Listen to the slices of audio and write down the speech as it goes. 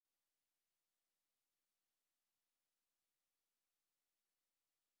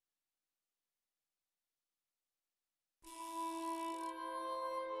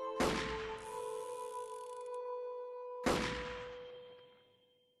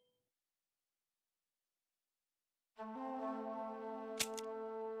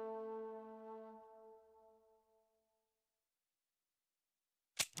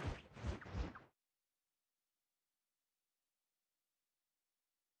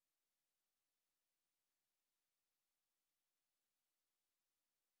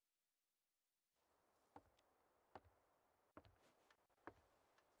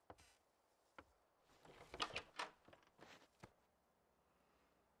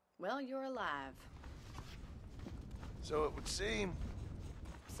Well, you're alive. So it would seem.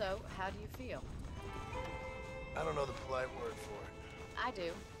 So, how do you feel? I don't know the polite word for it. I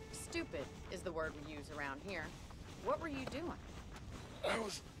do. Stupid is the word we use around here. What were you doing? I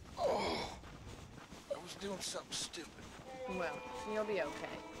was doing something stupid. Well, you'll be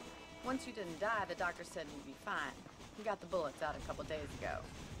okay. Once you didn't die, the doctor said you'd be fine. He got the bullets out a couple days ago.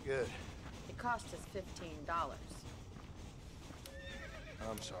 Good. It cost us $15.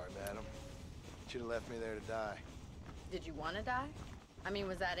 I'm sorry, madam. Should have left me there to die. Did you want to die? I mean,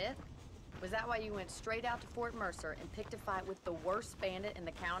 was that it? Was that why you went straight out to Fort Mercer and picked a fight with the worst bandit in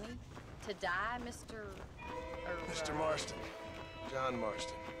the county? To die, Mr. Mr. Marston. John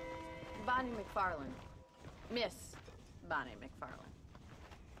Marston. Bonnie McFarland. Miss Bonnie McFarland.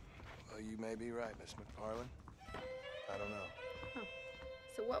 Well, you may be right, Miss McFarland. I don't know. Huh.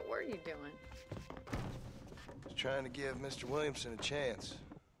 So what were you doing? Was trying to give Mr. Williamson a chance.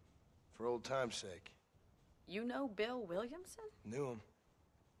 For old time's sake. You know Bill Williamson? Knew him.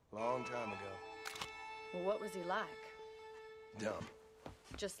 Long time ago. Well, what was he like? Dumb.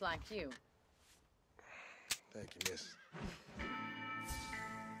 Just like you. Thank you, miss.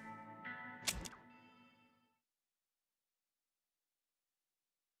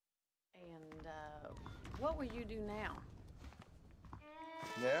 And, what will you do now?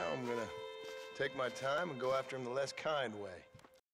 Now I'm gonna take my time and go after him the less kind way.